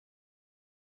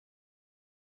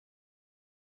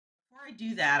I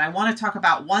do that, I want to talk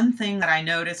about one thing that I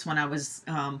noticed when I was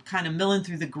kind of milling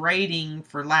through the grading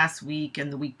for last week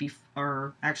and the week before,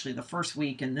 or actually the first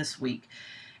week and this week.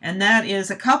 And that is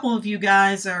a couple of you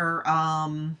guys are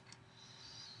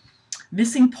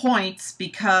missing points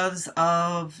because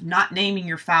of not naming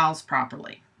your files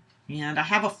properly. And I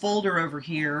have a folder over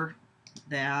here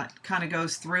that kind of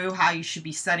goes through how you should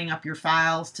be setting up your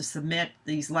files to submit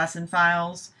these lesson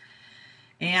files.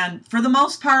 And for the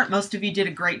most part, most of you did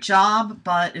a great job,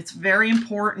 but it's very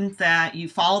important that you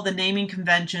follow the naming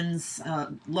conventions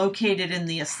located in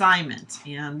the assignment.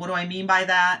 And what do I mean by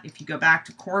that? If you go back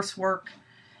to coursework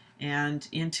and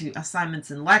into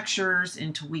assignments and lectures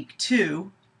into week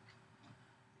 2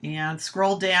 and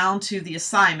scroll down to the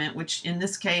assignment, which in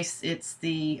this case it's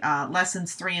the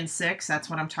lessons 3 and 6. That's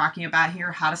what I'm talking about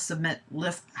here, how to submit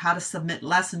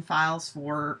lesson files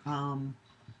for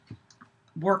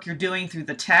work you're doing through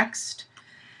the text.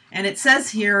 And it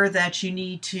says here that you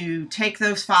need to take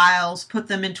those files, put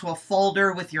them into a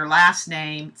folder with your last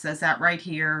name. It says that right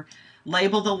here.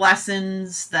 Label the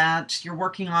lessons that you're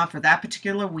working on for that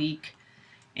particular week.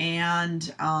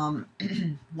 And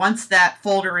once that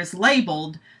folder is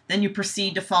labeled, then you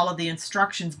proceed to follow the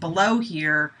instructions below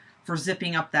here for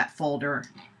zipping up that folder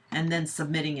and then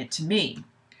submitting it to me.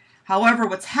 However,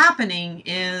 what's happening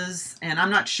is, and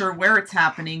I'm not sure where it's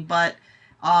happening, but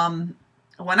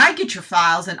when I get your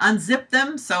files and unzip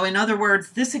them, so in other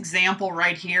words, this example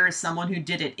right here is someone who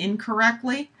did it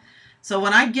incorrectly. So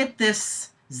when I get this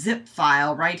zip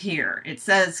file right here, it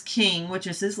says King, which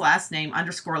is his last name,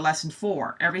 _ lesson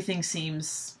 4. Everything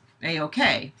seems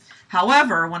a-okay.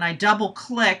 However, when I double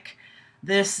click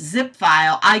this zip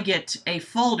file, I get a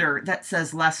folder that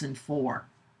says lesson 4.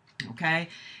 Okay?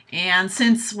 And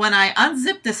since when I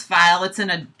unzip this file, it's in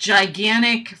a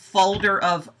gigantic folder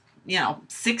of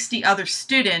 60 other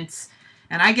students,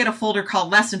 and I get a folder called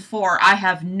lesson 4, I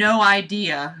have no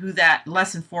idea who that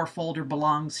lesson 4 folder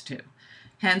belongs to.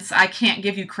 Hence, I can't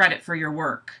give you credit for your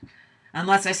work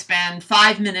unless I spend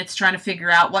 5 minutes trying to figure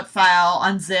out what file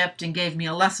unzipped and gave me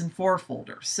a lesson 4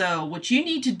 folder. So what you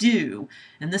need to do,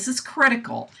 and this is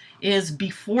critical, is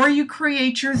before you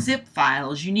create your zip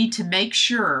files, you need to make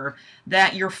sure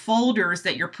that your folders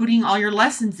that you're putting all your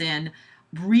lessons in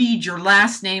read your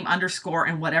last name _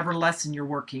 and whatever lesson you're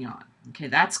working on. Okay,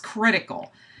 that's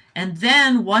critical. And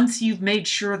then once you've made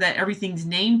sure that everything's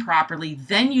named properly,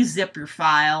 then you zip your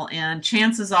file, and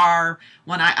chances are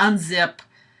when I unzip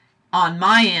on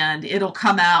my end, it'll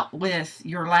come out with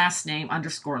your last name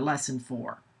 _ lesson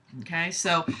 4. Okay,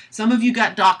 so some of you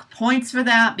got docked points for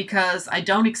that because I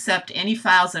don't accept any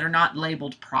files that are not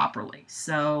labeled properly.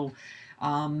 So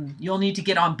you'll need to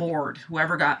get on board,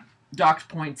 whoever got docked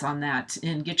points on that,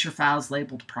 and get your files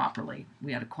labeled properly.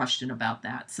 We had a question about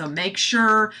that. So make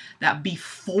sure that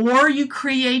before you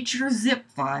create your zip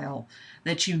file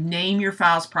that you name your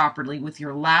files properly with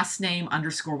your last name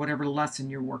 _ whatever lesson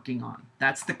you're working on.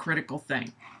 That's the critical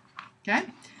thing. Okay?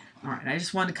 All right, I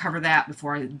just wanted to cover that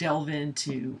before I delve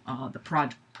into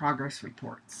the progress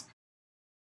reports.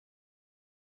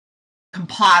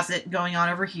 Composite going on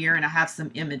over here, and I have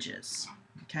some images.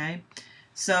 Okay?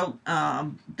 So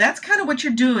that's kind of what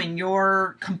you're doing.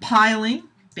 You're compiling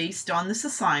based on this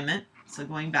assignment. So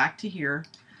going back to here,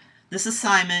 this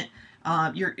assignment,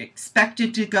 you're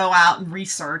expected to go out and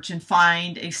research and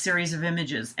find a series of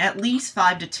images, at least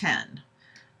 5 to 10.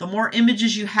 The more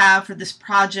images you have for this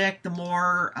project, the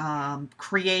more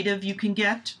creative you can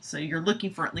get. So you're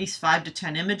looking for at least 5 to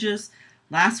 10 images.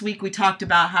 Last week we talked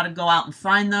about how to go out and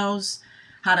find those,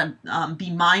 how to be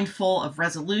mindful of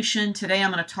resolution. Today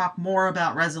I'm going to talk more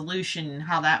about resolution and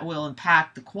how that will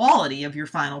impact the quality of your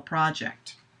final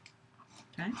project.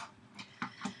 Okay.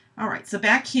 All right, so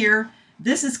back here,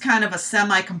 this is kind of a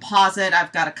semi-composite.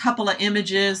 I've got a couple of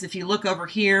images. If you look over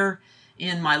here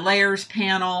in my layers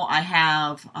panel, I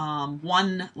have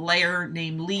one layer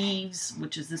named leaves,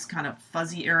 which is this kind of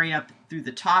fuzzy area up through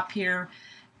the top here.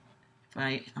 If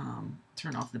I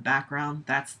turn off the background,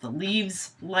 that's the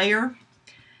leaves layer.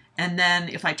 And then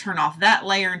if I turn off that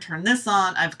layer and turn this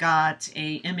on, I've got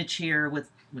an image here with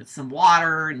some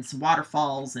water and some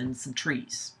waterfalls and some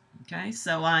trees. Okay,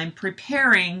 so I'm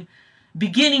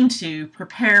beginning to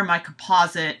prepare my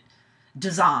composite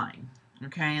design.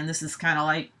 Okay, and this is kind of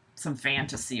like some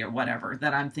fantasy or whatever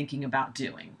that I'm thinking about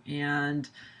doing. And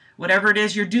whatever it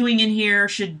is you're doing in here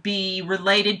should be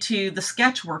related to the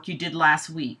sketch work you did last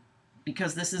week,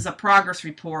 because this is a progress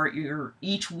report. You're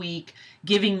each week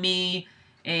giving me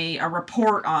a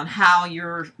report on how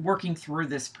you're working through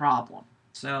this problem.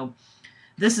 So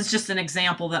this is just an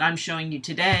example that I'm showing you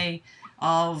today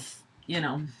of,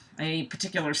 a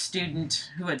particular student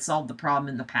who had solved the problem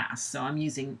in the past. So I'm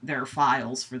using their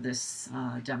files for this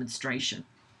demonstration.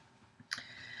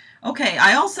 Okay,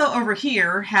 I also over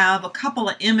here have a couple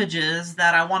of images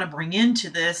that I want to bring into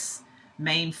this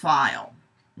main file.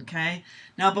 Okay,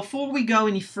 now before we go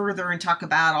any further and talk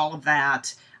about all of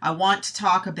that, I want to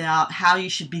talk about how you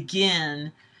should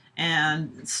begin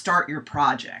and start your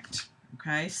project.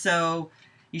 Okay, so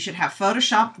you should have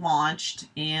Photoshop launched,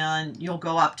 and you'll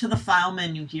go up to the File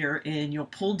menu here and you'll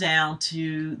pull down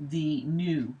to the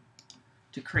New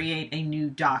to create a new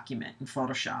document in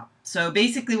Photoshop. So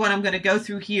basically what I'm going to go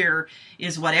through here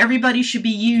is what everybody should be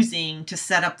using to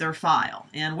set up their file.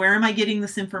 And where am I getting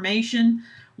this information?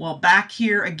 Well, back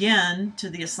here again to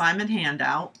the assignment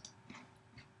handout,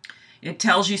 it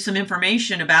tells you some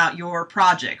information about your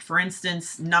project. For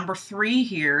instance, number 3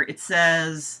 here, it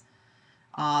says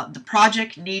the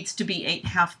project needs to be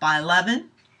 8.5 by 11.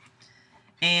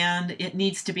 And it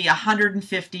needs to be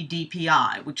 150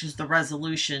 dpi, which is the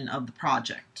resolution of the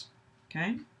project.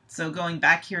 Okay, so going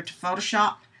back here to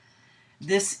Photoshop,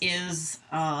 this is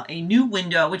a new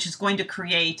window which is going to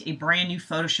create a brand new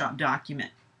Photoshop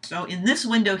document. So in this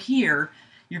window here,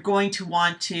 you're going to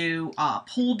want to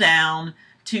pull down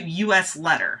to US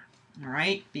letter, all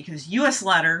right, because US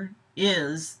letter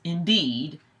is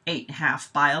indeed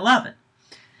 8.5 by 11.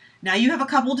 Now you have a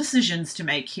couple decisions to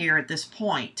make here at this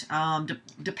point.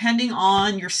 Depending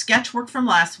on your sketch work from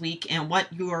last week and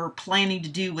what you're planning to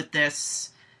do with this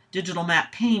digital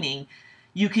matte painting,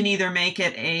 you can either make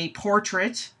it a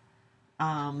portrait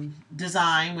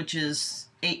design, which is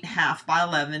 8.5 by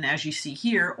 11 as you see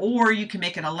here, or you can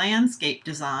make it a landscape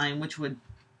design, which would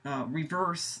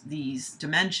reverse these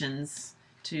dimensions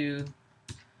to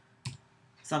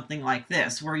something like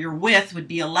this, where your width would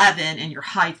be 11 and your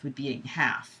height would be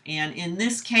 8.5. And in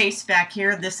this case back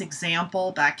here, this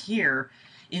example back here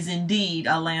is indeed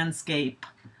a landscape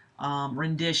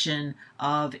rendition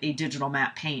of a digital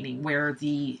matte painting, where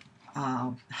the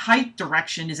height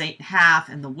direction is 8.5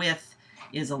 and the width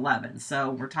is 11. So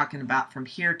we're talking about from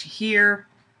here to here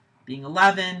being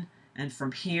 11 and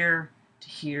from here to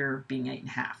here being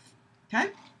 8.5.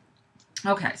 Okay?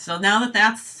 Okay, so now that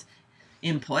that's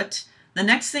input, the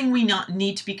next thing we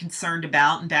need to be concerned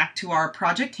about, and back to our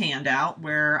project handout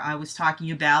where I was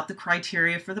talking about the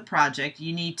criteria for the project,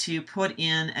 you need to put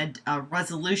in a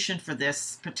resolution for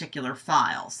this particular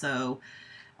file. So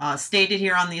stated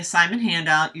here on the assignment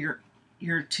handout, you're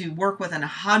to work with an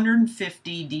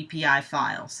 150 dpi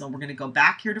file. So we're going to go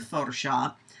back here to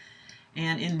Photoshop,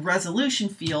 and in resolution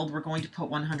field we're going to put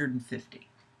 150.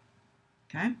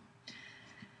 Okay.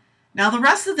 Now the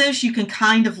rest of this you can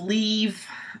kind of leave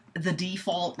the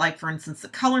default, like for instance the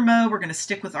color mode, we're going to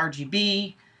stick with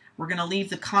RGB. We're going to leave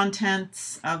the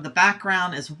contents of the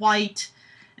background as white.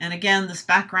 And again, this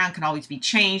background can always be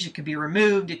changed. It could be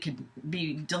removed. It could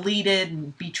be deleted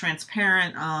and be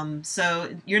transparent.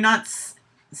 So you're not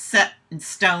set in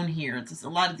stone here. A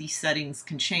lot of these settings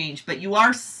can change, but you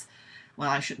are, well,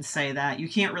 I shouldn't say that. You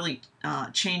can't really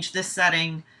change this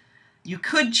setting. You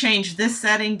could change this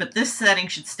setting, but this setting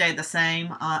should stay the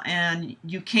same, and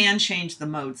you can change the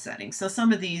mode setting. So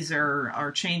some of these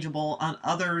are changeable. On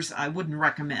others, I wouldn't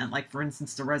recommend. Like for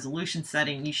instance, the resolution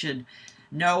setting, you should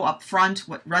know up front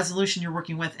what resolution you're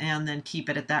working with and then keep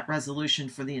it at that resolution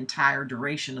for the entire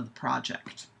duration of the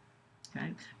project.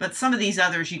 Okay, but some of these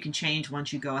others you can change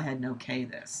once you go ahead and OK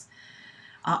this.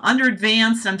 Under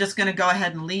Advanced, I'm just going to go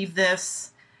ahead and leave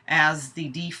this as the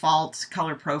default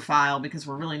color profile, because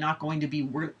we're really not going to be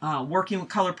working with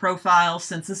color profiles.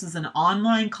 Since this is an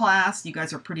online class, you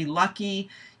guys are pretty lucky.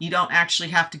 You don't actually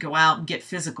have to go out and get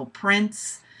physical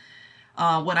prints.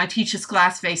 When I teach this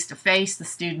class face-to-face, the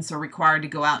students are required to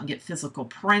go out and get physical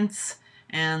prints,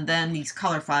 and then these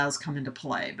color files come into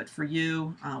play. But for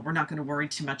you, we're not going to worry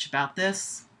too much about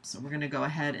this, so we're going to go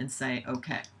ahead and say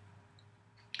OK.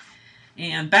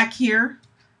 And back here,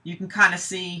 you can kind of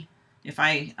see, if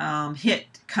I hit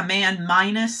Command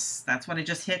minus, that's what I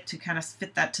just hit to kind of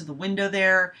fit that to the window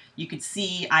there, you can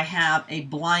see I have a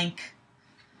blank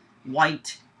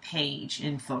white page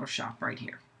in Photoshop right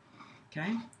here.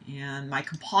 Okay, and my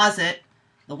composite,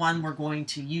 the one we're going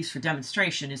to use for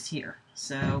demonstration, is here.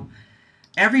 So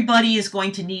everybody is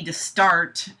going to need to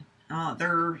start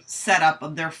their setup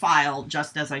of their file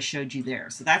just as I showed you there.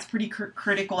 So that's pretty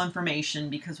critical information,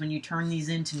 because when you turn these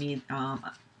into me,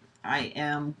 I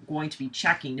am going to be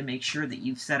checking to make sure that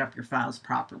you've set up your files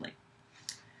properly.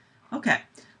 Okay,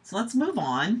 so let's move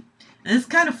on. And it's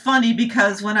kind of funny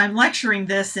because when I'm lecturing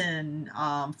this in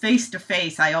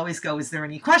face-to-face, I always go, is there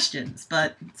any questions?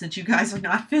 But since you guys are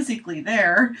not physically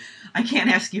there, I can't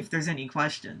ask you if there's any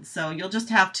questions. So you'll just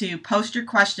have to post your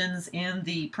questions in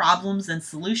the problems and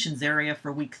solutions area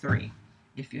for week 3,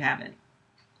 if you have any.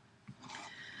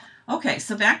 Okay,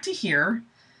 so back to here.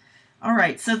 All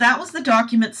right, so that was the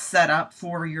document set up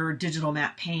for your digital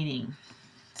map painting.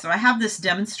 So I have this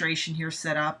demonstration here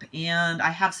set up, and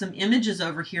I have some images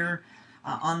over here.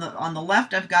 On the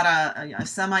left, I've got a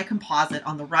semi-composite.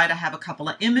 On the right, I have a couple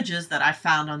of images that I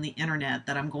found on the internet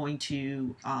that I'm going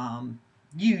to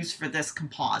use for this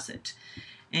composite.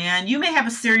 And you may have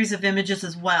a series of images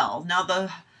as well. Now,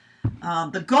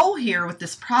 the goal here with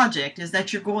this project is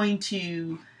that you're going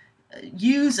to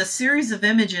use a series of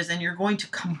images and you're going to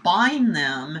combine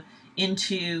them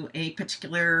into a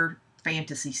particular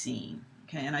fantasy scene.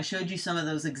 Okay, and I showed you some of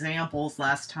those examples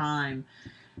last time.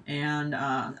 And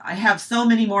I have so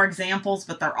many more examples,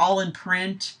 but they're all in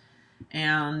print.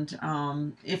 And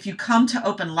if you come to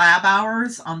open lab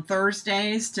hours on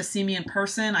Thursdays to see me in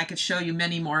person, I could show you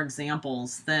many more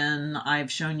examples than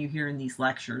I've shown you here in these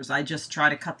lectures. I just try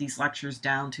to cut these lectures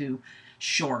down to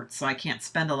short, so I can't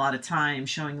spend a lot of time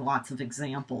showing lots of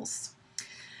examples.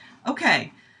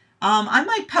 Okay. I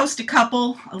might post a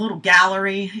little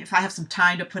gallery, if I have some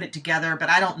time to put it together, but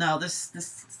I don't know. This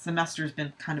semester has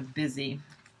been kind of busy.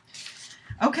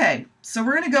 Okay, so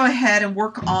we're going to go ahead and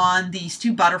work on these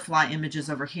 2 butterfly images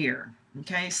over here.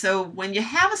 Okay, so when you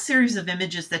have a series of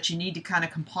images that you need to kind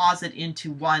of composite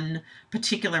into one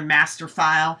particular master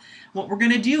file, what we're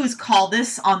going to do is call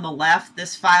this on the left,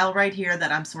 this file right here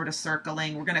that I'm sort of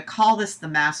circling, we're going to call this the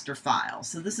master file.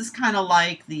 So this is kind of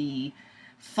like the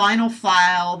final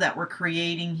file that we're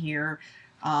creating here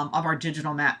of our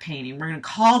digital map painting. We're going to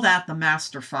call that the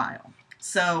master file.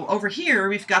 So over here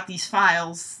we've got these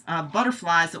files,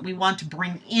 butterflies, that we want to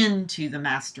bring into the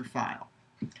master file.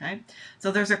 Okay,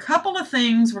 so there's a couple of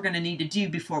things we're going to need to do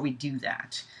before we do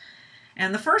that.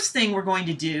 And the first thing we're going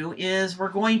to do is we're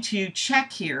going to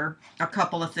check here a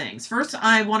couple of things. First,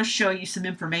 I want to show you some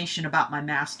information about my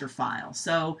master file.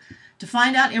 So to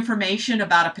find out information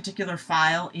about a particular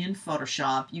file in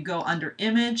Photoshop, you go under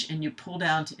Image and you pull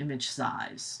down to Image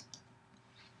Size.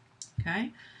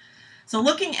 Okay. So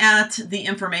looking at the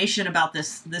information about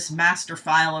this master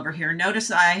file over here, notice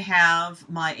I have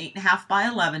my 8.5 by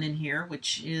 11 in here,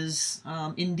 which is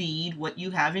indeed what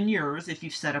you have in yours if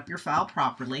you've set up your file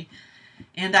properly.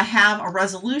 And I have a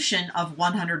resolution of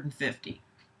 150.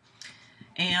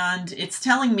 And it's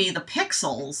telling me the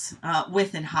pixels,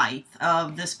 width and height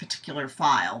of this particular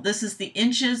file. This is the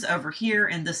inches over here,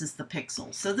 and this is the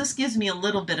pixels. So this gives me a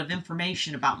little bit of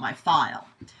information about my file.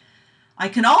 I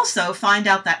can also find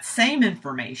out that same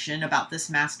information about this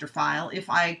master file if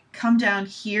I come down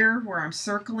here where I'm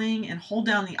circling and hold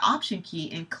down the Option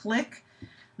key and click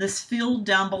this field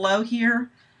down below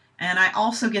here. And I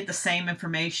also get the same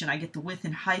information. I get the width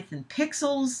and height in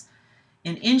pixels,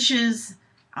 in inches.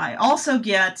 I also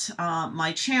get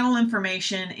my channel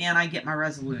information, and I get my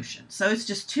resolution. So it's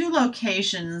just 2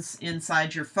 locations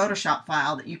inside your Photoshop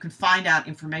file that you can find out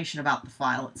information about the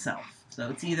file itself. So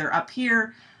it's either up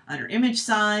here under Image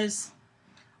Size,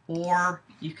 or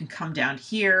you can come down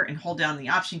here and hold down the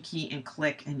Option key and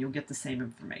click, and you'll get the same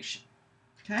information.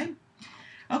 Okay?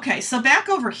 Okay, so back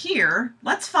over here,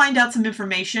 let's find out some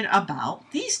information about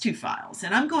these 2 files.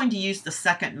 And I'm going to use the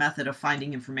second method of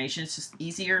finding information. It's just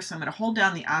easier, so I'm going to hold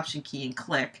down the Option key and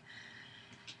click.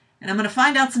 And I'm going to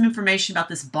find out some information about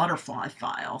this butterfly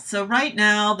file. So right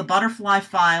now, the butterfly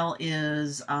file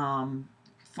is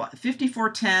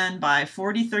 5410 by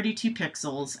 4032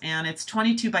 pixels, and it's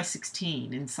 22 by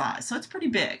 16 in size, so it's pretty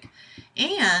big.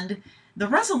 And the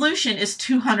resolution is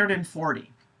 240.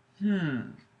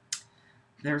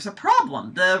 There's a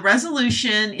problem. The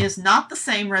resolution is not the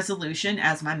same resolution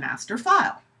as my master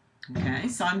file. Okay,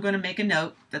 so I'm going to make a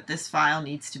note that this file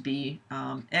needs to be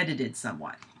edited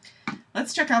somewhat.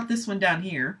 Let's check out this one down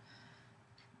here.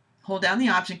 Hold down the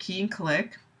Option key and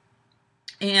click.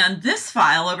 And this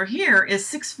file over here is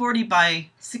 640 by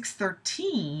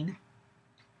 613,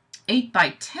 8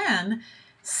 by 10,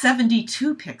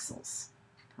 72 pixels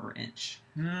per inch.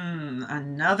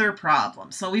 Another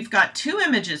problem. So we've got 2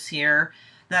 images here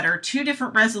that are 2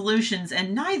 different resolutions,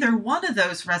 and neither one of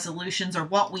those resolutions are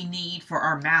what we need for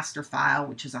our master file,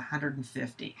 which is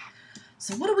 150.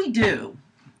 So what do we do?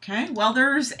 Okay, well,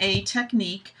 there's a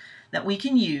technique that we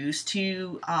can use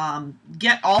to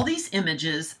get all these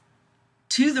images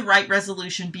to the right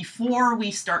resolution before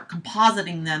we start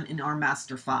compositing them in our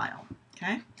master file.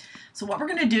 Okay, so what we're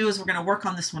going to do is we're going to work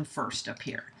on this one first up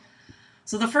here.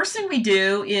 So the first thing we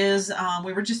do is,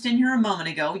 we were just in here a moment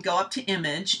ago, we go up to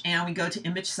image and we go to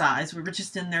image size. We were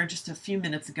just in there just a few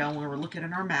minutes ago when we were looking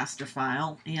at our master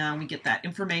file, and we get that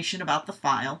information about the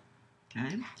file.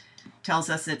 Okay, tells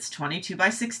us it's 22 by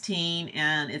 16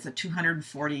 and it's a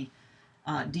 240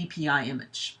 DPI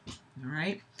image. All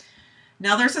right.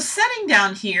 Now there's a setting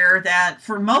down here that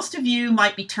for most of you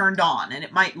might be turned on, and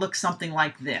it might look something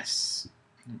like this.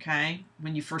 Okay,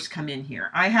 when you first come in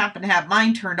here. I happen to have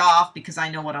mine turned off because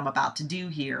I know what I'm about to do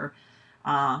here.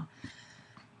 But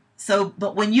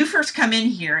when you first come in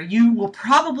here, you will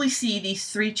probably see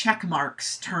these 3 check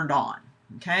marks turned on.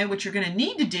 Okay, what you're going to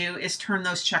need to do is turn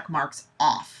those check marks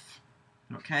off.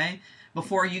 Okay,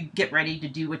 before you get ready to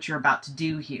do what you're about to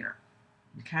do here.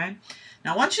 Okay,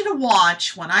 now I want you to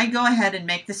watch when I go ahead and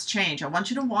make this change. I want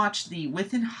you to watch the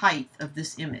width and height of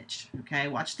this image. Okay,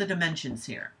 watch the dimensions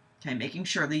here. Okay, making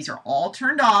sure these are all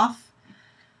turned off.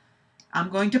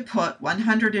 I'm going to put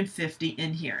 150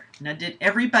 in here. Now, did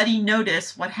everybody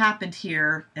notice what happened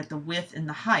here at the width and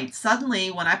the height? Suddenly,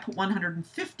 when I put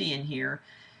 150 in here,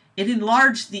 it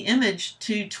enlarged the image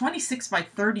to 26 by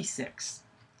 36.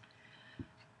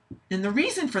 And the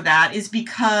reason for that is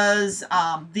because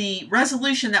the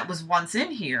resolution that was once in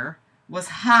here was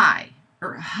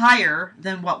higher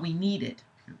than what we needed.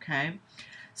 Okay.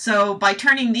 So by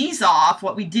turning these off,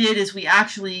 what we did is we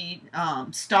actually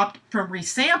stopped from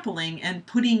resampling, and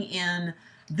putting in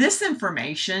this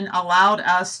information allowed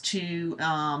us to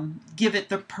give it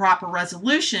the proper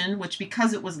resolution, which,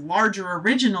 because it was larger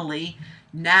originally,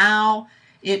 now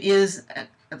it is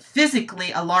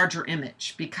physically a larger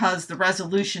image because the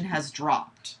resolution has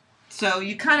dropped. So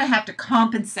you kind of have to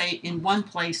compensate in one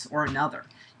place or another.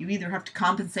 You either have to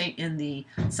compensate in the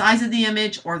size of the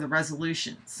image or the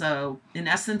resolution. So in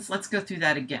essence, let's go through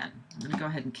that again. I'm going to go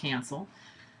ahead and cancel.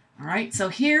 All right, so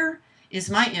here is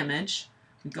my image.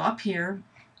 We go up here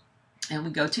and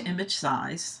we go to image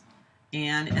size.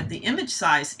 And at the image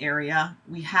size area,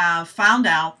 we have found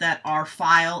out that our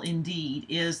file indeed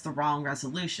is the wrong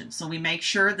resolution. So we make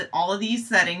sure that all of these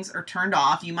settings are turned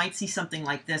off. You might see something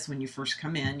like this when you first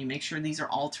come in. You make sure these are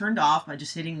all turned off by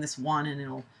just hitting this one, and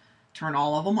it'll turn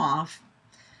all of them off.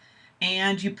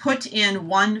 And you put in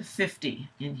 150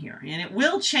 in here, and it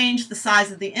will change the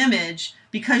size of the image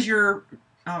because you're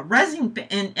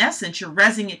in essence, you're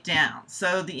resing it down.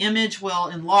 So the image will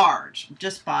enlarge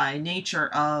just by nature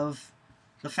of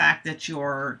the fact that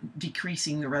you're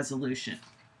decreasing the resolution.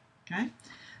 Okay,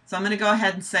 so I'm going to go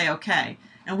ahead and say OK.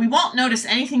 And we won't notice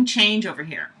anything change over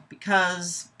here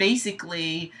because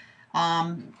basically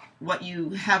what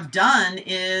you have done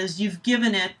is you've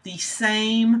given it the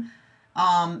same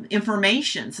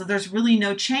information, so there's really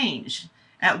no change.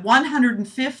 At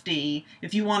 150,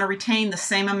 if you want to retain the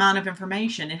same amount of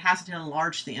information, it has to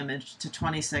enlarge the image to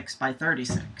 26 by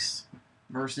 36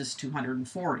 versus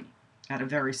 240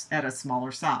 at a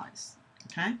smaller size.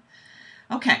 Okay.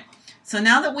 Okay. So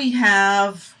now that we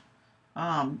have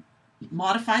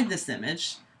modified this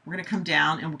image, we're going to come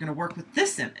down and we're going to work with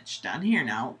this image down here.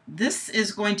 Now, this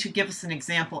is going to give us an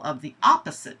example of the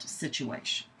opposite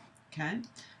situation. Okay,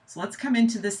 so let's come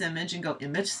into this image and go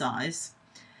image size.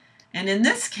 And in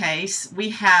this case,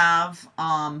 we have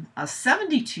a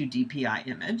 72 DPI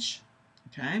image.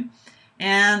 Okay,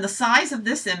 and the size of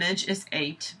this image is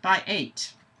 8 by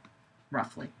 8,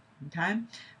 roughly. Okay,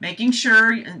 making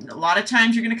sure, and a lot of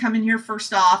times you're going to come in here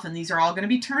first off, and these are all going to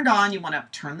be turned on. You want to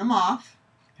turn them off.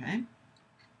 Okay.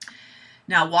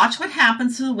 Now watch what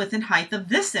happens to the width and height of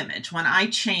this image when I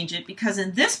change it, because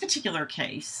in this particular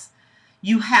case,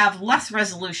 you have less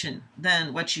resolution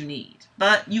than what you need,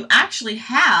 but you actually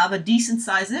have a decent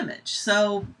size image.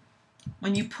 So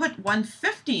when you put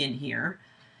 150 in here,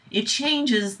 it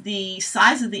changes the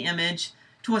size of the image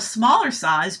to a smaller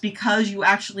size because you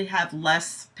actually have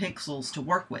less pixels to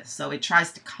work with. So it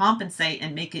tries to compensate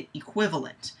and make it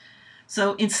equivalent.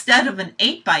 So instead of an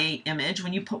 8 by 8 image,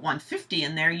 when you put 150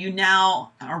 in there, you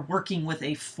now are working with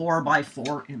a 4 by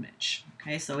 4 image.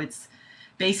 Okay, so it's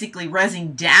basically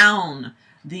resing down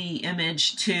the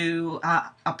image to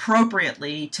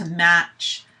appropriately to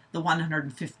match the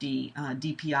 150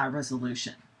 DPI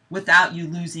resolution without you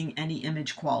losing any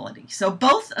image quality. So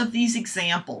both of these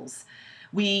examples,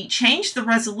 we changed the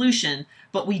resolution,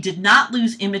 but we did not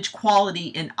lose image quality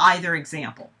in either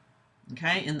example.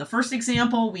 Okay, in the first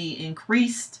example, we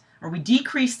decreased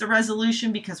the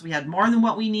resolution because we had more than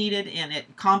what we needed, and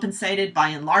it compensated by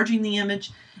enlarging the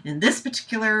image. In this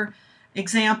particular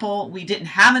example, we didn't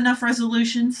have enough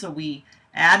resolution, so we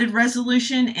added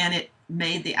resolution, and it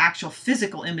made the actual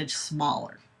physical image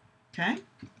smaller. Okay,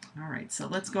 all right, so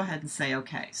let's go ahead and say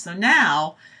OK. So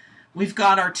now we've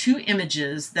got our two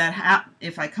images that have,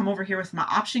 if I come over here with my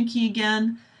Option key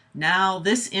again, now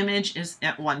this image is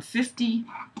at 150,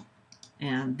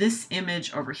 and this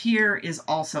image over here is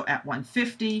also at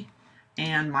 150,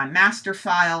 and my master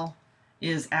file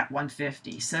is at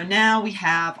 150. So now we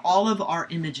have all of our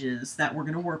images that we're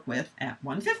going to work with at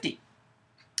 150.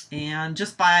 And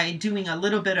just by doing a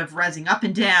little bit of resing up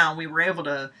and down, we were able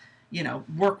to, you know,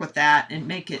 work with that and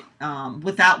make it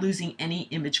without losing any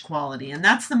image quality. And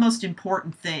that's the most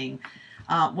important thing.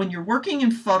 When you're working in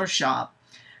Photoshop,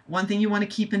 one thing you want to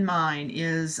keep in mind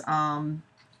is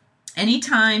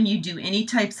anytime you do any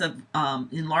types of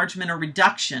enlargement or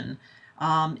reduction,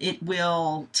 it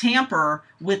will tamper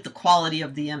with the quality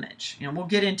of the image. You know, we'll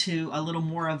get into a little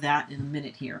more of that in a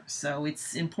minute here. So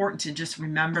it's important to just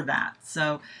remember that.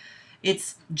 So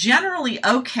it's generally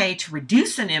okay to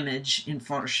reduce an image in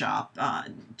Photoshop.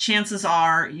 Chances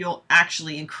are you'll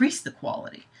actually increase the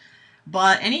quality.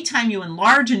 But anytime you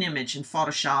enlarge an image in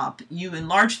Photoshop, you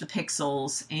enlarge the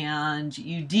pixels and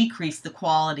you decrease the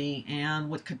quality, and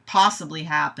what could possibly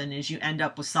happen is you end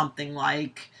up with something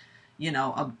like, you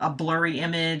know, a blurry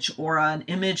image, or an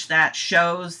image that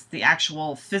shows the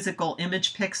actual physical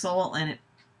image pixel and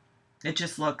it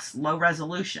just looks low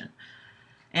resolution.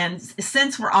 And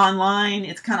since we're online,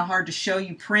 it's kind of hard to show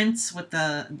you prints with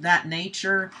that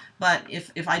nature. But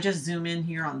if I just zoom in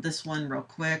here on this one real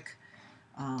quick,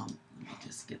 let me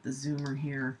just get the zoomer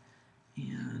here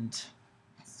and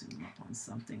zoom up on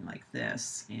something like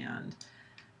this. And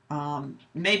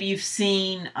maybe you've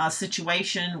seen a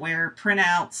situation where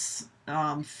printouts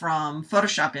from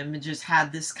Photoshop images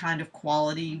had this kind of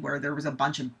quality where there was a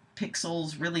bunch of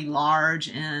pixels really large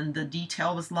and the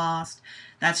detail was lost.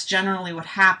 That's generally what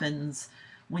happens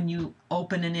when you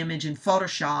open an image in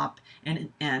Photoshop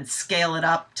and scale it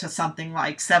up to something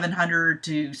like 700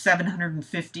 to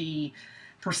 750%.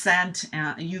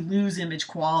 You lose image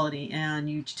quality,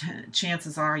 and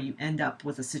chances are you end up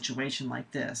with a situation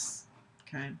like this.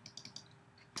 Okay.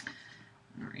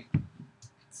 All right.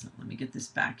 So let me get this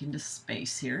back into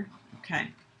space here. Okay.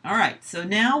 All right. So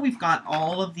now we've got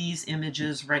all of these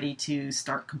images ready to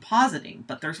start compositing,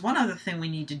 but there's one other thing we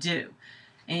need to do.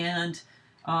 And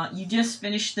you just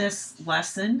finished this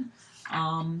lesson.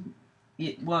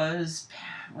 It was,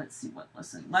 let's see what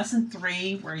lesson. Lesson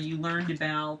 3, where you learned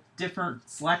about different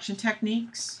selection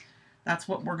techniques. That's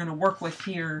what we're going to work with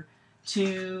here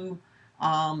to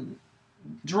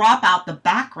drop out the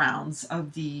backgrounds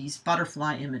of these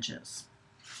butterfly images.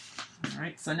 All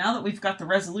right, so now that we've got the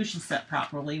resolution set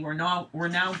properly, we're now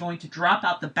going to drop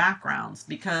out the backgrounds,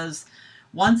 because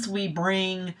once we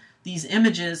bring these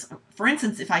images, for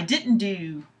instance, if I didn't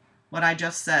do what I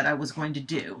just said I was going to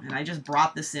do, and I just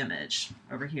brought this image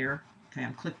over here, okay,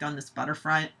 I'm clicked on this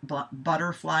butterfly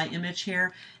image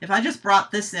here. If I just brought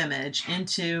this image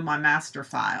into my master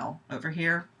file over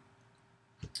here,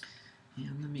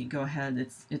 and let me go ahead,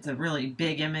 it's a really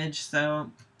big image, so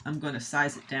I'm going to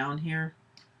size it down here.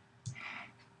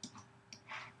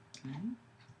 Okay.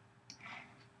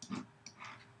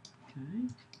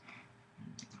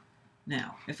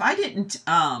 Now, if I didn't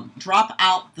drop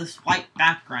out this white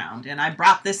background and I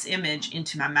brought this image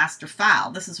into my master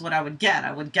file, this is what I would get.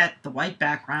 I would get the white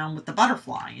background with the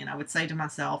butterfly, and I would say to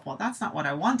myself, well, that's not what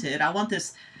I wanted. I want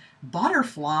this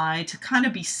butterfly to kind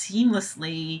of be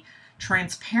seamlessly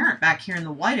transparent back here in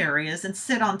the white areas and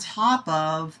sit on top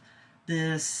of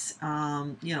this,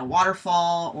 you know,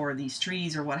 waterfall or these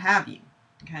trees or what have you.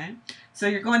 Okay, so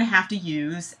you're going to have to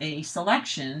use a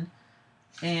selection,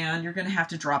 and you're going to have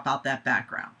to drop out that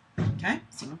background. Okay,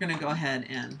 so we're going to go ahead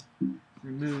and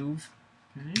remove.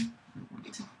 Okay, I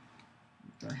want to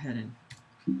go ahead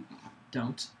and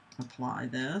don't apply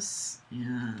this,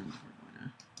 and we're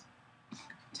going to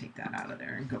take that out of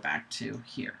there and go back to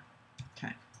here.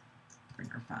 Okay,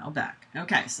 bring our file back.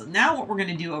 Okay, so now what we're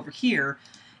going to do over here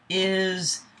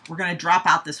is we're going to drop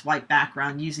out this white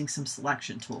background using some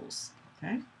selection tools.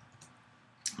 Okay.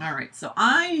 All right. So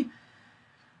I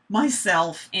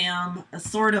myself am a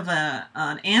sort of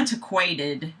an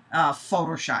antiquated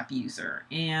Photoshop user,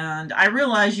 and I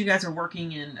realize you guys are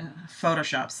working in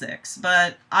Photoshop 6,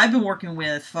 but I've been working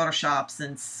with Photoshop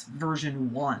since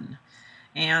version 1,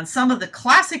 and some of the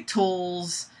classic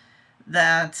tools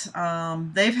that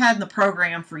they've had in the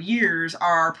program for years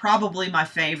are probably my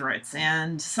favorites,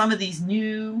 and some of these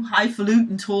new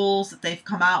highfalutin tools that they've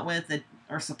come out with that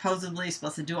are supposedly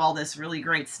supposed to do all this really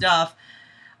great stuff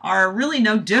are really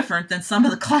no different than some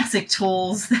of the classic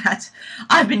tools that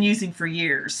I've been using for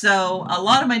years. So a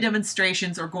lot of my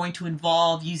demonstrations are going to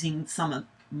involve using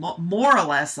more or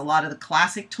less a lot of the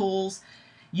classic tools.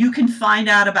 You can find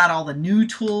out about all the new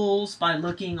tools by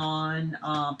looking on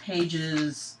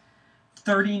pages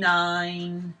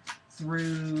 39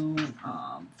 through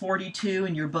 42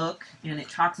 in your book, and it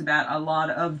talks about a lot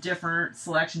of different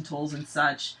selection tools and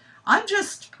such. I'm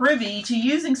just privy to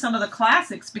using some of the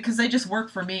classics because they just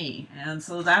work for me, and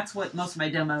so that's what most of my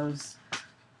demos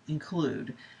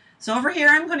include. So over here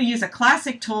I'm going to use a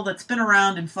classic tool that's been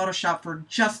around in Photoshop for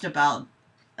just about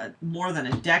more than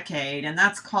a decade, and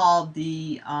that's called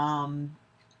the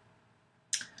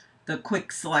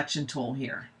quick selection tool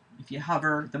here. If you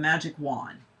hover, the magic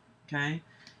wand. Okay.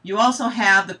 You also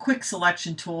have the quick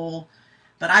selection tool,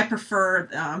 but I prefer,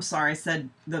 I'm sorry, I said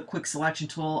the quick selection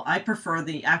tool. I prefer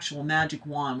the actual magic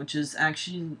wand, which is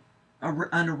actually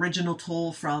an original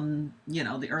tool from, you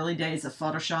know, the early days of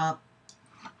Photoshop.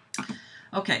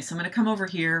 Okay, so I'm going to come over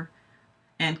here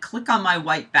and click on my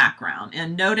white background,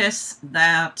 and notice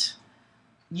that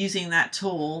using that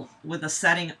tool with a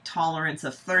setting tolerance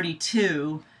of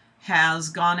 32 has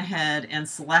gone ahead and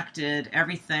selected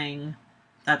everything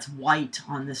that's white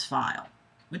on this file,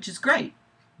 which is great.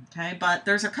 Okay, but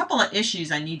there's a couple of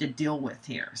issues I need to deal with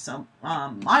here. So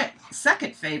my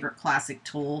second favorite classic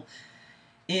tool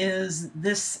is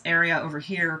this area over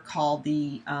here called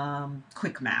the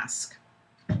quick mask.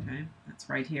 Okay, that's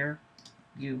right here.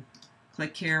 You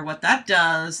click here. What that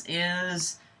does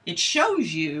is it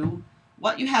shows you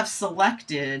what you have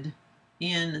selected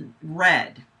in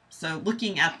red. So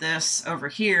looking at this over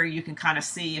here, you can kind of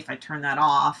see, if I turn that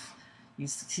off, you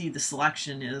see the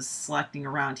selection is selecting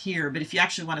around here. But if you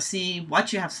actually want to see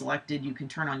what you have selected, you can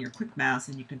turn on your quick mask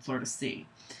and you can sort of see.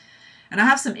 And I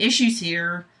have some issues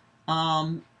here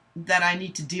that I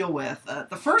need to deal with.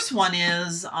 The first one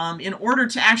is, in order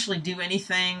to actually do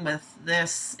anything with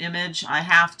this image, I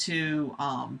have to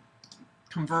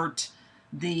convert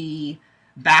the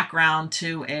background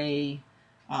to a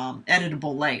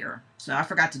editable layer. So I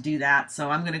forgot to do that, so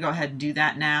I'm going to go ahead and do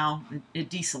that now. It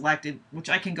deselected,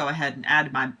 which I can go ahead and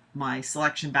add my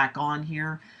selection back on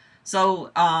here.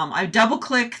 So I double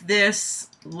click this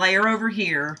layer over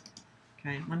here.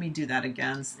 Okay, let me do that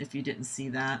again if you didn't see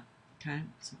that. Okay,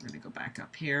 so we're going to go back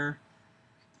up here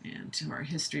and to our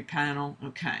history panel.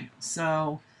 Okay,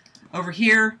 so over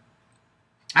here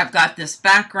I've got this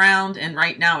background, and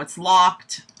right now it's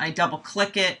locked. I double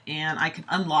click it and I can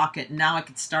unlock it, and now I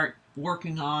can start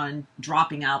working on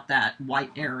dropping out that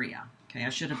white area. Okay, I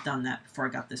should have done that before I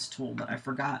got this tool, but I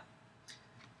forgot.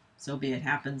 So be it,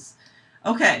 happens.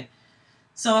 Okay,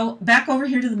 so back over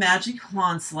here to the magic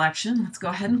wand selection. Let's go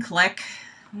ahead and click.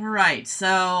 All right, so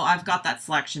I've got that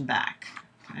selection back.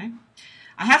 Okay,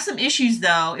 I have some issues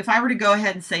though. If I were to go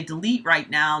ahead and say delete right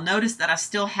now, notice that I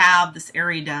still have this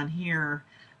area down here,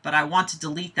 but I want to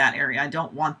delete that area. I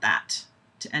don't want that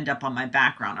to end up on my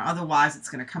background. Otherwise, it's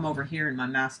going to come over here in my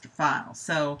master file.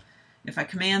 So if I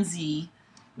Command Z,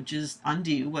 which is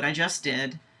undo what I just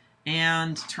did,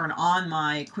 and turn on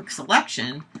my quick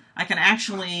selection, I can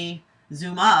actually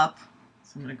zoom up.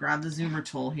 So I'm going to grab the zoomer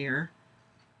tool here,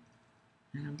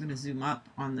 and I'm going to zoom up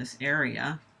on this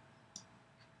area.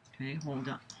 Okay,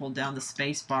 hold down the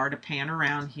space bar to pan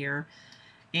around here.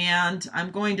 And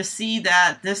I'm going to see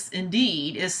that this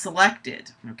indeed is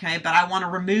selected, okay, but I want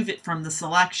to remove it from the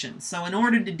selection. So in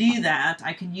order to do that,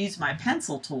 I can use my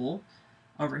pencil tool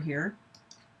over here.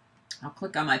 I'll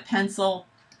click on my pencil,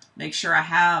 make sure I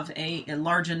have a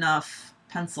large enough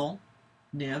pencil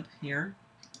nib here.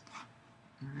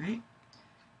 All right,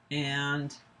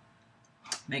 and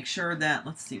make sure that,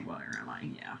 let's see, where am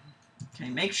I? Yeah. Okay,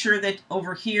 make sure that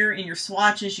over here in your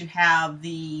swatches you have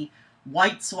the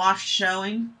white swatch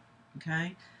showing,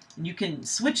 okay, and you can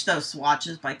switch those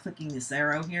swatches by clicking this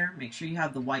arrow here. Make sure you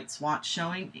have the white swatch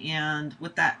showing, and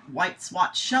with that white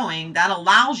swatch showing, that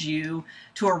allows you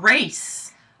to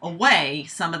erase away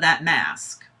some of that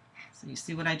mask. So you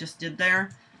see what I just did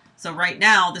there? So right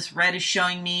now this red is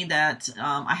showing me that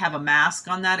I have a mask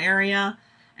on that area,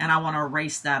 and I want to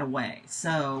erase that away.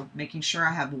 So making sure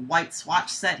I have a white swatch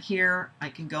set here, I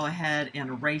can go ahead and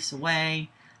erase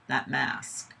away that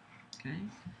mask. Okay,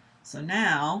 so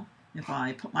now if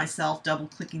I put myself double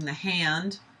clicking the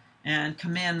hand and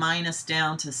Command minus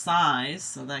down to size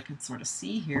so that I can sort of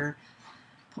see here,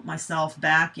 put myself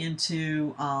back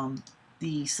into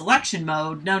the selection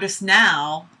mode, notice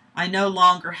now I no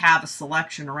longer have a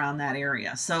selection around that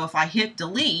area. So if I hit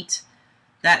delete,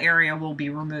 that area will be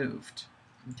removed.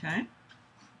 Okay.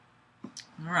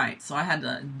 All right, so I had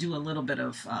to do a little bit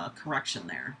of correction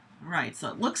there. All right,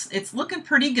 so it's looking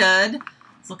pretty good.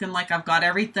 It's looking like I've got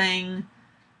everything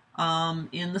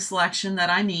in the selection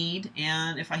that I need,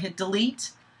 and if I hit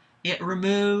delete, it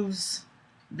removes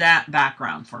that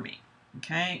background for me.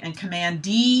 Okay, and Command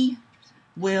D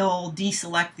will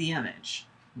deselect the image.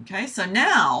 Okay, so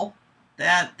now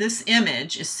that this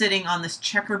image is sitting on this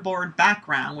checkerboard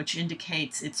background, which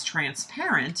indicates it's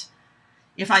transparent.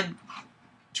 If I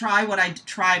try what I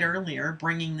tried earlier,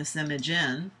 bringing this image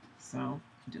in, so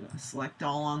do a select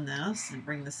all on this and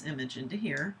bring this image into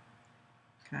here,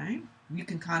 okay, you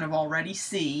can kind of already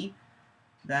see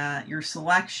that your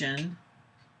selection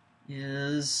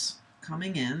is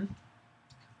coming in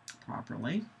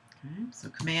properly. Okay, so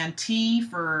Command T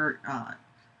for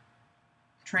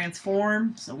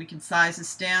transform, so we can size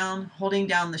this down, holding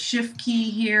down the Shift key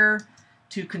here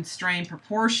to constrain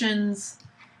proportions,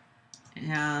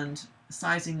 and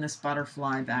sizing this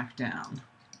butterfly back down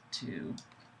to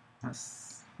a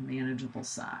manageable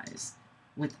size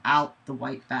without the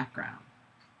white background.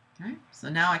 Okay, so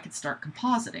now I can start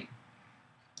compositing.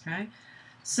 Okay,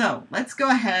 so let's go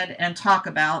ahead and talk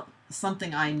about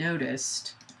something I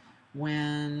noticed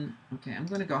when, okay, I'm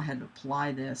going to go ahead and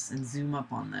apply this and zoom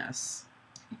up on this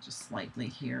just slightly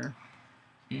here.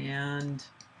 And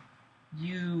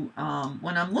you,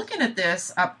 when I'm looking at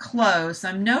this up close,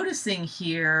 I'm noticing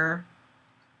here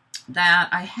that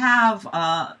I have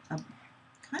a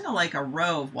kind of like a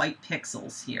row of white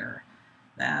pixels here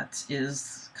that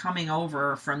is coming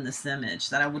over from this image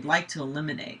that I would like to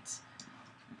eliminate.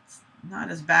 It's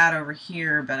not as bad over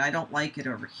here, but I don't like it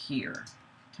over here.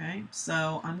 Okay,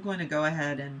 so I'm going to go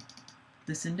ahead and put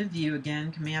this into view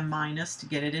again, Command minus to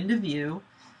get it into view.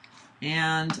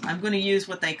 And I'm going to use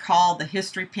what they call the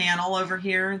history panel over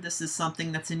here. This is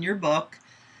something that's in your book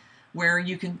where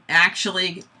you can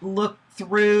actually look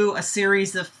through a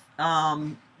series of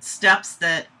steps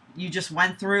that you just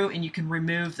went through and you can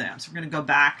remove them. So we're going to go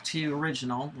back to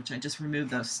original, which I just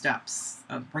removed those steps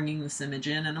of bringing this image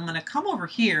in. And I'm going to come over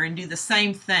here and do the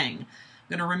same thing. I'm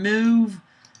going to remove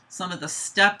some of the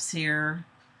steps here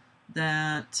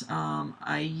that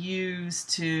I use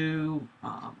to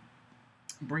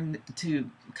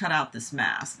cut out this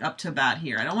mask up to about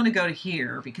here. I don't want to go to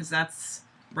here because that's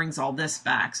brings all this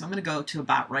back, so I'm going to go to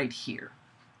about right here.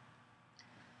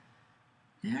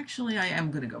 Actually, I am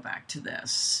going to go back to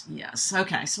this. Yes,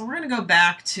 okay, so we're going to go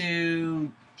back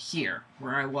to here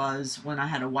where I was when I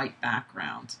had a white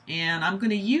background, and I'm going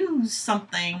to use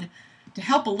something to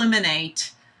help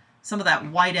eliminate some of that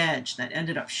white edge that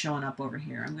ended up showing up over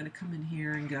here. I'm going to come in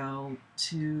here and go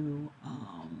to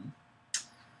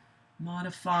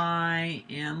modify,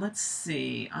 and let's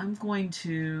see, I'm going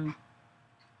to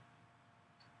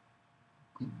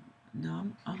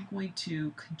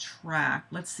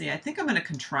contract. Let's see, I think I'm going to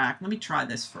contract. Let me try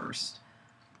this first.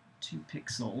 2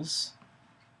 pixels.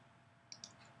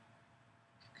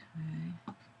 Okay,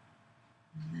 and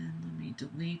then let me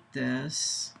delete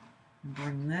this and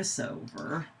bring this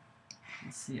over.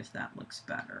 Let's see if that looks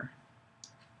better.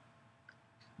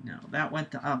 No, that went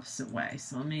the opposite way.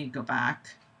 So let me go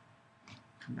back.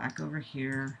 Come back over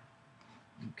here.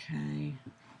 Okay.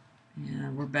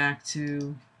 And we're back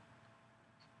to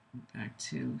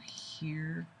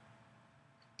here.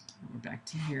 We're back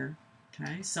to here.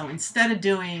 Okay. So instead of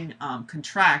doing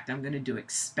contract, I'm going to do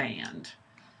expand.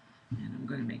 And I'm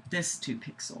going to make this 2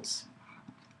 pixels.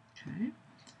 Okay. And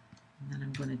then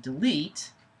I'm going to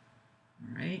delete.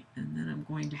 All right, and then I'm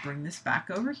going to bring this back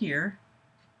over here.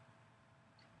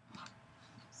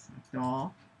 Select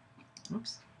all.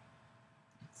 Oops.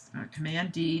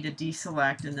 Command D to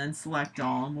deselect, and then select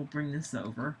all, and we'll bring this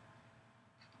over.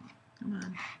 Come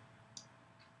on.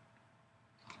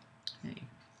 Hey,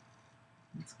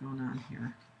 what's going on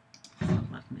here?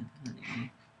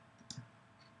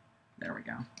 There we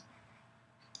go.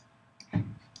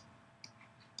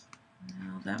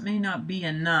 Now, that may not be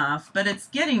enough, but it's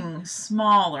getting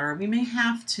smaller. We may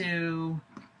have to,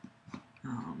 okay,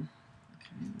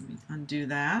 let me undo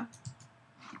that.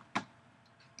 So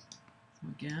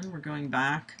again, we're going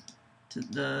back to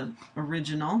the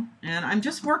original, and I'm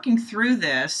just working through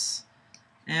this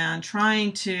and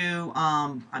trying to,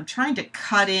 I'm trying to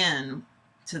cut in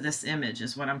to this image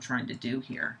is what I'm trying to do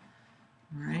here.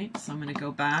 All right, so I'm going to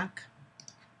go back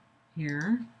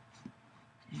here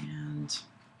and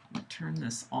turn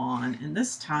this on, and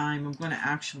this time I'm going to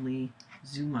actually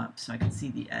zoom up so I can see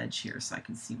the edge here, so I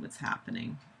can see what's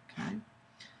happening. Okay,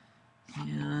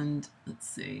 and let's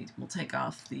see, we'll take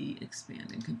off the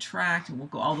expand and contract, and we'll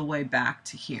go all the way back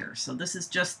to here. So this is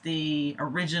just the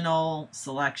original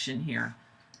selection here,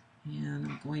 and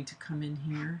I'm going to come in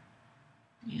here,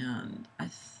 and I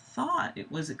thought it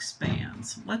was expand,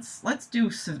 so let's do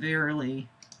severely.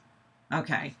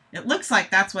 Okay, it looks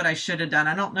like that's what I should have done.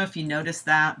 I don't know if you noticed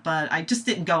that, but I just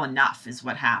didn't go enough is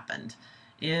what happened.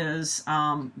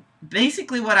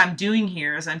 Basically what I'm doing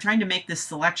here is I'm trying to make this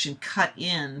selection cut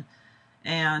in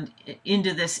and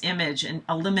into this image and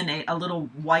eliminate a little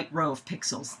white row of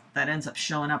pixels that ends up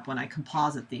showing up when I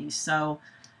composite these. So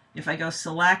if I go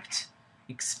select,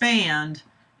 expand,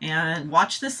 and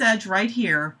watch this edge right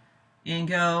here and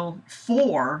go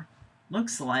 4,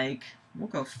 looks like, we'll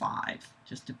go 5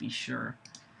 just to be sure.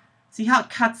 See how it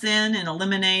cuts in and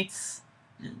eliminates,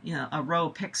 you know, a row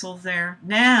of pixels there?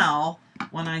 Now,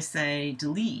 when I say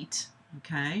delete,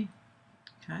 okay,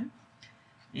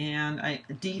 and I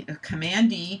Command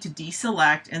D to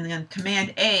deselect, and then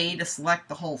Command A to select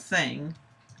the whole thing,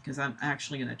 because I'm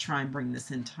actually going to try and bring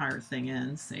this entire thing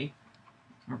in, see,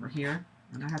 over here.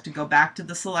 And I have to go back to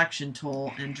the selection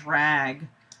tool and drag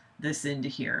this into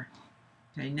here.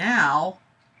 Okay, now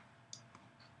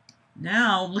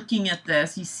looking at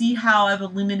this, you see how I've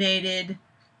eliminated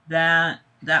that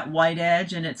white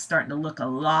edge, and it's starting to look a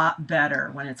lot better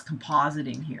when it's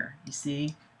compositing here, you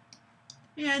see?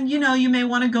 And you know, you may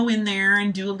want to go in there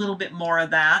and do a little bit more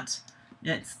of that.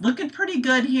 It's looking pretty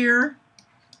good here.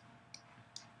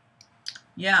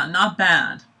 Yeah, not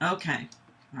bad. Okay.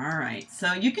 All right.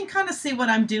 So you can kind of see what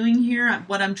I'm doing here.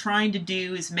 What I'm trying to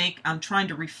do is I'm trying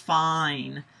to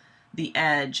refine the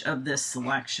edge of this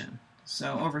selection.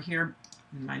 So over here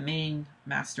in my main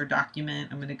master document,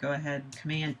 I'm going to go ahead and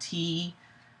Command T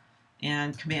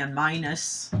and Command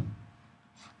minus.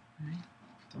 Okay.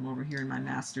 So I'm over here in my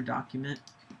master document,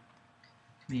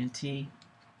 Command T.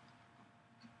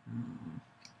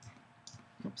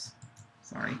 Oops,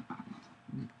 sorry.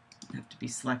 Have to be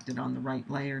selected on the right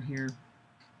layer here.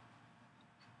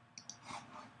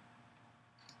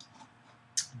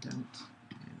 Don't.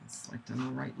 Select on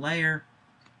the right layer,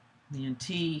 Command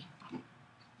T.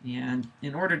 And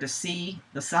in order to see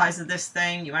the size of this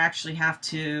thing, you actually have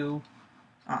to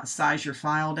size your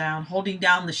file down. Holding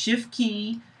down the Shift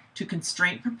key to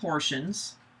constraint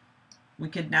proportions, we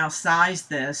could now size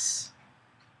this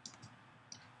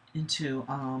into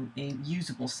a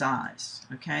usable size.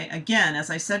 Okay, again, as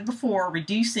I said before,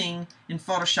 reducing in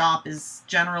Photoshop is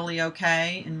generally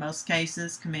okay in most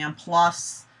cases. Command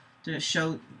plus to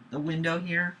show the window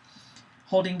here.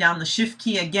 Holding down the Shift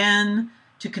key again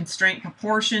to constraint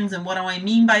proportions, and what do I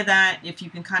mean by that? If you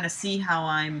can kind of see how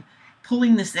I'm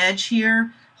pulling this edge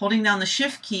here, holding down the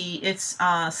Shift key, it's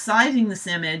sizing this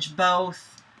image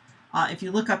both. If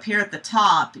you look up here at the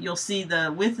top, you'll see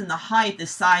the width and the height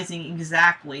is sizing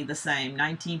exactly the same,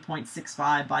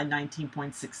 19.65 by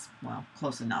 19.6, well,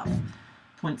 close enough,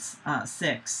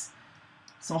 0.6.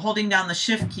 So holding down the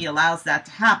Shift key allows that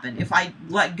to happen. If I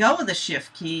let go of the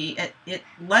Shift key, it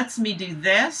lets me do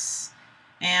this,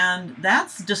 and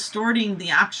that's distorting the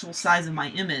actual size of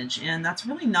my image, and that's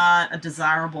really not a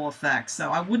desirable effect. So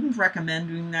I wouldn't recommend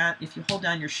doing that. If you hold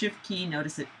down your Shift key,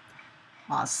 notice it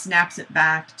snaps it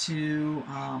back to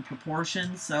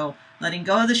proportions. So letting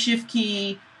go of the Shift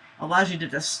key allows you to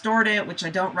distort it, which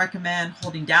I don't recommend.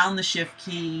 Holding down the Shift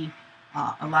key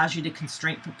allows you to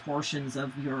constrain proportions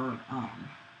of your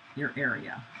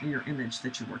area, your image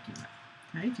that you're working with.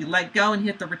 Okay? If you let go and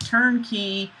hit the Return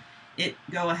key, it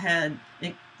goes ahead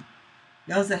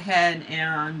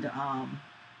and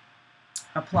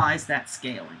applies that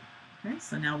scaling. Okay,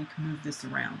 so now we can move this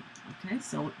around. Okay,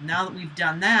 so now that we've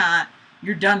done that,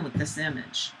 you're done with this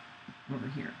image over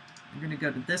here. I'm going to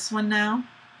go to this one now.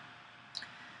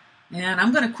 And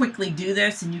I'm going to quickly do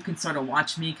this, and you can sort of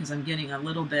watch me because I'm getting a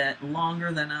little bit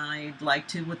longer than I'd like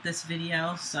to with this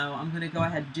video. So I'm going to go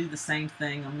ahead and do the same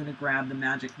thing. I'm going to grab the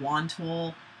Magic Wand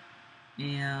tool,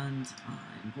 and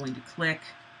I'm going to click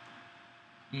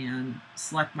and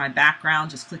select my background,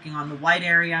 just clicking on the white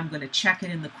area. I'm going to check it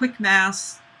in the Quick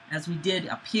Mask, as we did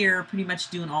up here, pretty much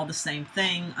doing all the same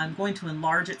thing. I'm going to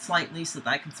enlarge it slightly so that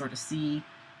I can sort of see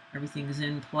everything's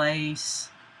in place.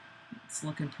 It's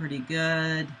looking pretty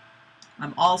good.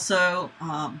 I'm also,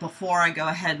 before I go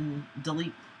ahead and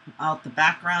delete out the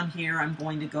background here, I'm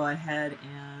going to go ahead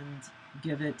and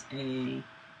give it a,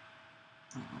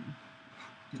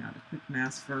 get out a Quick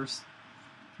Mask first,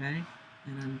 okay?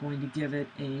 And I'm going to give it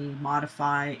a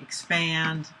modify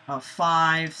expand of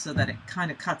 5 so that it kind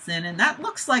of cuts in. And that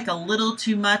looks like a little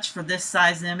too much for this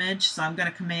size image, so I'm going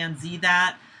to Command Z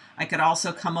that. I could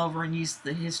also come over and use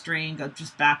the history and go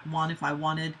just back 1 if I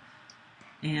wanted.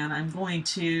 And I'm going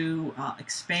to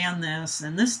expand this,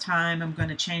 and this time I'm going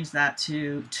to change that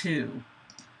to 2.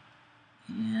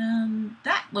 And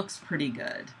that looks pretty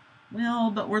good.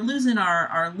 Well, but we're losing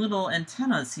our little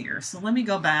antennas here, so let me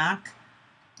go back.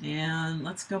 And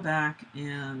let's go back,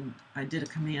 and I did a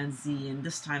Command Z, and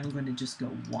this time I'm going to just go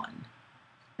 1.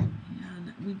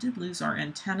 And we did lose our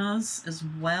antennas as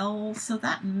well, so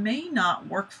that may not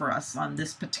work for us on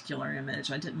this particular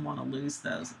image. I didn't want to lose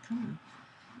those. It kind of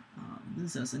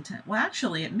lose those intent. Well,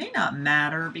 actually, it may not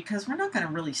matter because we're not going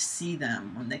to really see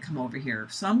them when they come over here.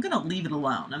 So I'm going to leave it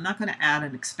alone. I'm not going to add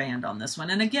and expand on this one.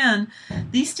 And again,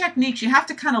 these techniques, you have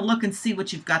to kind of look and see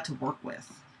what you've got to work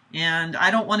with. And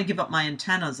I don't want to give up my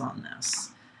antennas on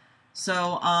this.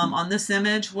 So on this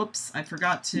image, whoops, I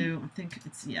forgot to, I think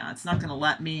it's, yeah, it's not going to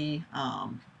let me, I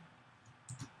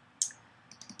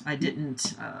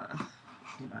didn't,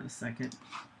 hold on a second.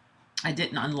 I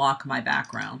didn't unlock my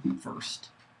background first.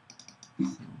 So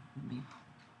let me,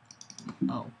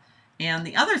 oh. And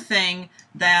the other thing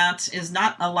that is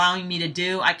not allowing me to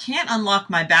do, I can't unlock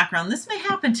my background. This may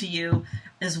happen to you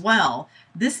as well.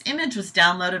 This image was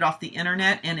downloaded off the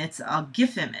internet and it's a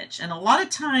GIF image. And a lot of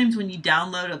times when you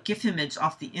download a GIF image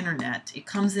off the internet, it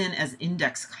comes in as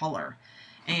index color.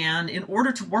 And in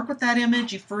order to work with that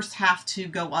image, you first have to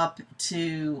go up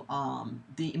to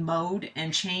the mode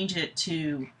and change it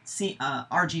to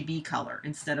RGB color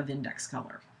instead of index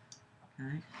color.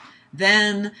 Okay.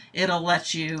 Then it'll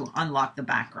let you unlock the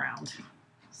background.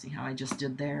 See how I just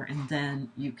did there? And then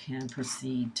you can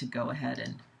proceed to go ahead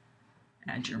and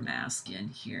add your mask in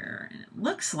here. And it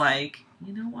looks like,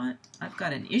 you know what? I've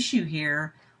got an issue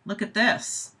here. Look at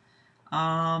this.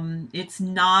 It's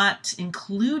not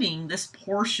including this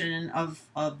portion of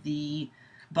the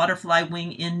butterfly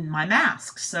wing in my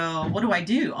mask. So what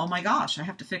do? Oh my gosh, I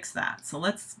have to fix that. So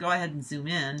let's go ahead and zoom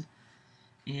in.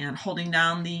 And holding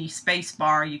down the space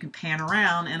bar, you can pan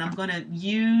around. And I'm going to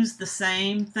use the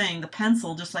same thing, the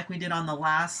pencil, just like we did on the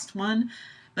last one.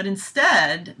 But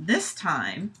instead, this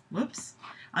time, whoops,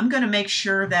 I'm going to make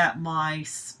sure that my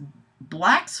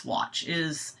black swatch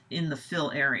is in the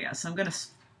fill area. So I'm going to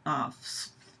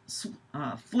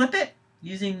flip it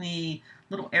using the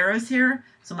little arrows here.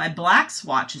 So my black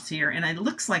swatch is here, and it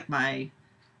looks like my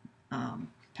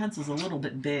pencil's a little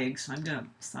bit big, so I'm going to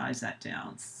size that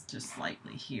down just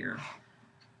slightly here,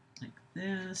 like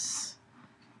this.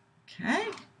 Okay.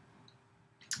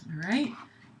 All right.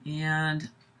 And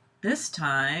this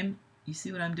time, you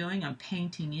see what I'm doing? I'm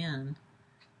painting in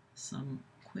some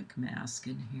quick mask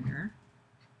in here.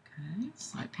 Okay,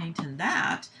 so I paint in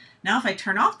that. Now if I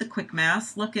turn off the quick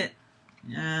mask, look at,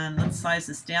 and let's size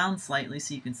this down slightly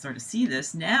so you can sort of see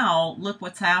this. Now look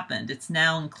what's happened. It's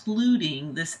now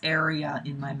including this area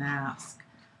in my mask.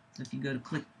 So if you go to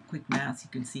quick mask, you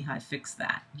can see how I fix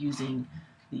that using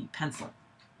the pencil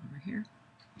over here.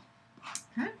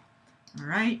 Okay, all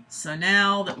right, so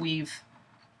now that we've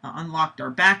unlocked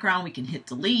our background, we can hit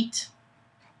delete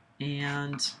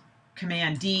and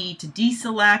Command D to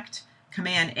deselect,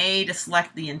 Command A to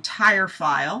select the entire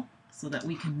file so that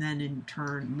we can then in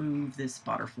turn move this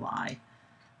butterfly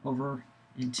over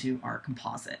into our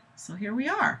composite. So here we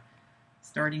are,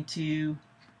 starting to,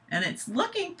 and it's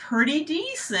looking pretty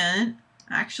decent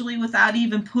actually without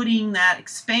even putting that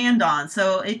expand on.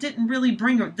 So it didn't really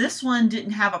bring, this one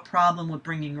didn't have a problem with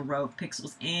bringing a row of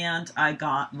pixels, and I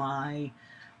got my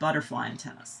butterfly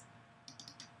antennas.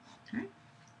 Okay,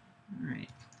 all right.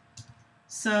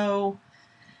 So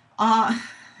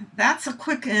that's a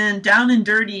quick and down and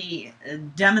dirty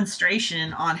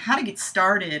demonstration on how to get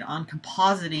started on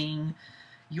compositing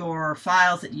your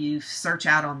files that you search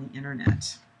out on the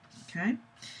internet. Okay,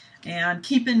 and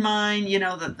keep in mind, you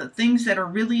know, the things that are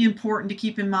really important to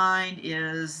keep in mind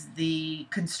is the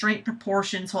constraint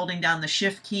proportions, holding down the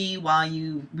shift key while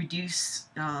you reduce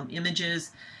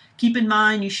images. Keep in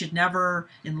mind, you should never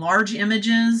enlarge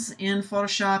images in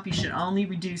Photoshop. You should only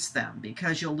reduce them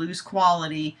because you'll lose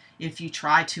quality if you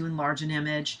try to enlarge an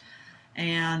image.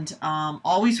 And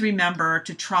always remember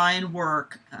to try and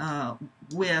work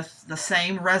with the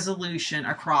same resolution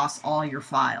across all your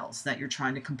files that you're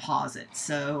trying to composite.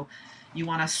 So you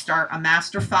want to start a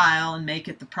master file and make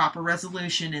it the proper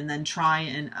resolution, and then try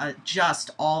and adjust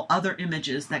all other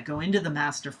images that go into the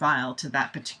master file to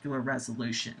that particular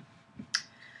resolution.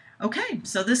 Okay,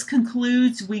 so this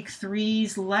concludes week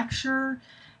 3's lecture,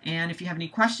 and if you have any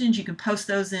questions, you can post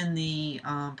those in the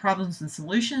problems and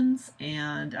solutions.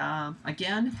 And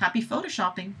again, happy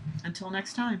Photoshopping. Until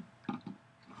next time.